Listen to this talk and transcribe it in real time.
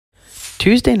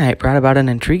Tuesday night brought about an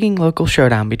intriguing local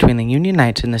showdown between the Union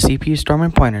Knights and the CPU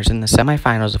Stormin Pointers in the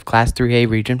semifinals of Class 3A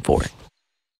Region 4.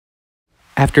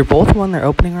 After both won their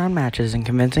opening round matches in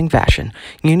convincing fashion,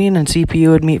 Union and CPU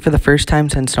would meet for the first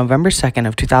time since November 2nd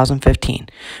of 2015,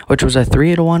 which was a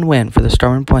 3-1 win for the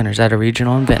Stormin Pointers at a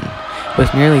regional in Vinton.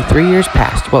 With nearly 3 years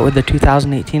past, what would the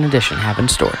 2018 edition have in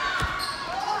store?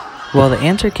 Well, the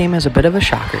answer came as a bit of a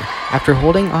shocker. After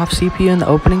holding off CPU in the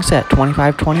opening set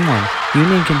 25-21,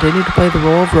 Union continued to play the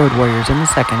role of road warriors in the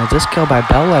second as this kill by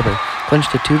Belle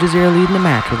clinched a 2-0 lead in the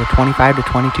match with a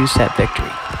 25-22 set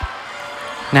victory.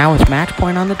 Now with match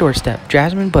point on the doorstep,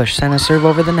 Jasmine Bush sent a serve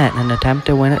over the net in an attempt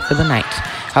to win it for the Knights.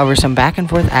 However, some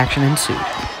back-and-forth action ensued.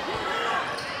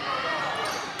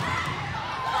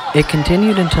 It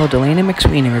continued until Delaney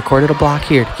McSweeney recorded a block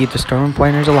here to keep the Stormin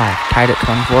Pointers alive, tied at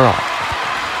 24-all.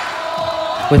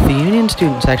 With the Union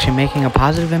student section making a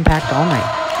positive impact all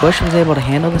night, Bush was able to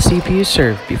handle the CPU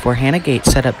serve before Hannah Gates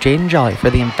set up Jaden Jolly for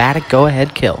the emphatic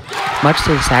go-ahead kill, much to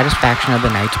the satisfaction of the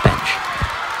Knights bench.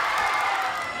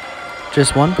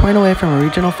 Just 1 point away from a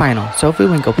regional final, Sophie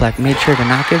Winkelpleck made sure to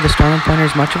not give the Stormin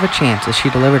Pointers much of a chance as she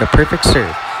delivered a perfect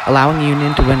serve, allowing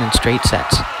Union to win in straight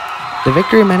sets. The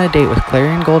victory meant a date with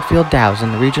Clarion Goldfield Dows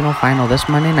in the regional final this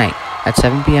Monday night at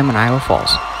 7 p.m. in Iowa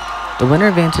Falls. The winner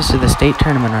advances to the state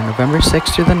tournament on November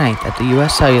 6th through the 9th at the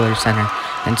U.S. Cellular Center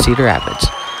in Cedar Rapids.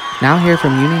 Now hear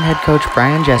from Union head coach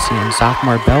Brian Jesse and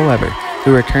sophomore Belle Weber,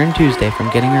 who returned Tuesday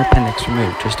from getting her appendix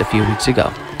removed just a few weeks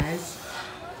ago.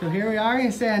 So here we are. I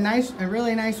say a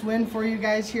really nice win for you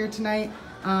guys here tonight.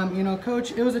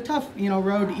 Coach, it was a tough,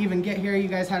 road to even get here. You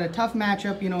guys had a tough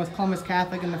matchup, with Columbus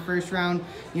Catholic in the first round.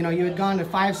 You had gone to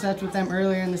 5 sets with them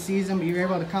earlier in the season, but you were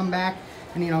able to come back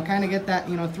and, kind of get that,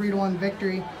 3-1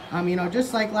 victory.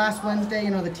 Just like last Wednesday,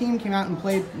 the team came out and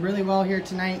played really well here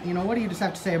tonight. What do you just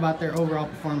have to say about their overall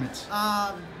performance?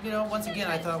 Once again,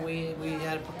 I thought we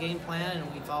had a game plan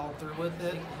and we followed through with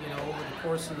it. Over the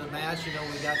course of the match, we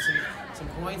got some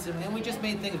points and we just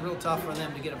made things real tough for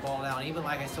them to get a ball down. Even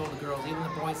like I told the girls, even the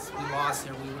points we lost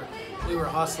there, we were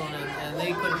hustling and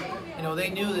they couldn't, they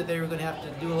knew that they were going to have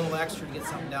to do a little extra to get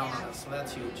something down on us. So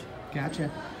that's huge.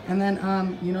 Gotcha. And then,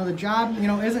 the job,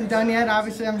 isn't done yet,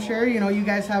 obviously, I'm sure. You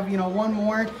guys have, one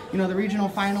more, the regional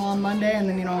final on Monday and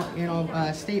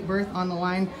then, state berth on the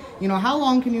line. How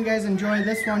long can you guys enjoy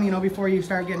this one, before you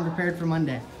start getting prepared for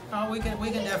Monday? We can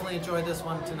definitely enjoy this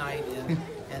one tonight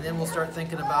and then we'll start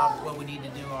thinking about what we need to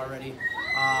do already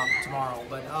tomorrow.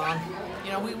 But,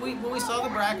 when we saw the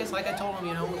brackets, like I told them,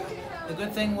 the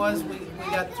good thing was we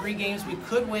got 3 games we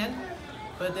could win.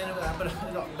 But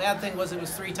the bad thing was it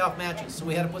was 3 tough matches, so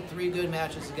we had to put 3 good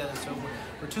matches together. So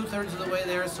we're 2/3 of the way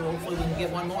there, so hopefully we can get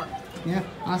 1 more. Yeah,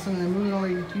 awesome. And then moving over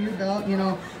to you,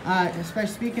 Belle,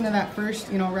 especially speaking of that first,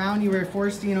 round, you were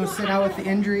forced to, sit out with the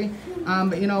injury.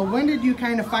 But, when did you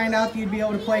kind of find out that you'd be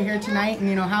able to play here tonight,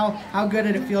 and, how good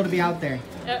did it feel to be out there?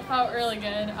 It felt really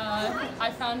good.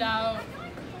 I found out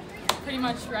pretty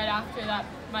much right after that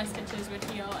my stitches would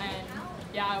heal, and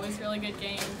yeah, it was a really good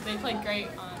game. They played great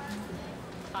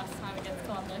last time against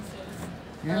Columbus.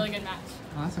 It was a really good match.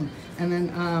 Awesome. And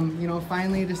then,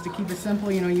 finally, just to keep it simple,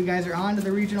 you guys are on to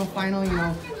the regional final.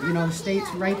 The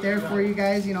state's right there for you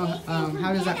guys.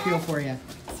 How does that feel for you?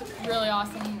 It's really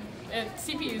awesome.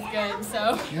 CPU is good,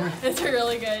 so it's a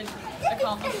really good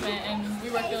accomplishment, and we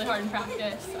work really hard in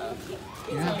practice. So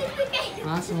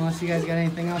Awesome. Unless you guys got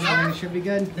anything else, I think it should be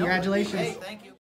good. Congratulations. Hey, thank you.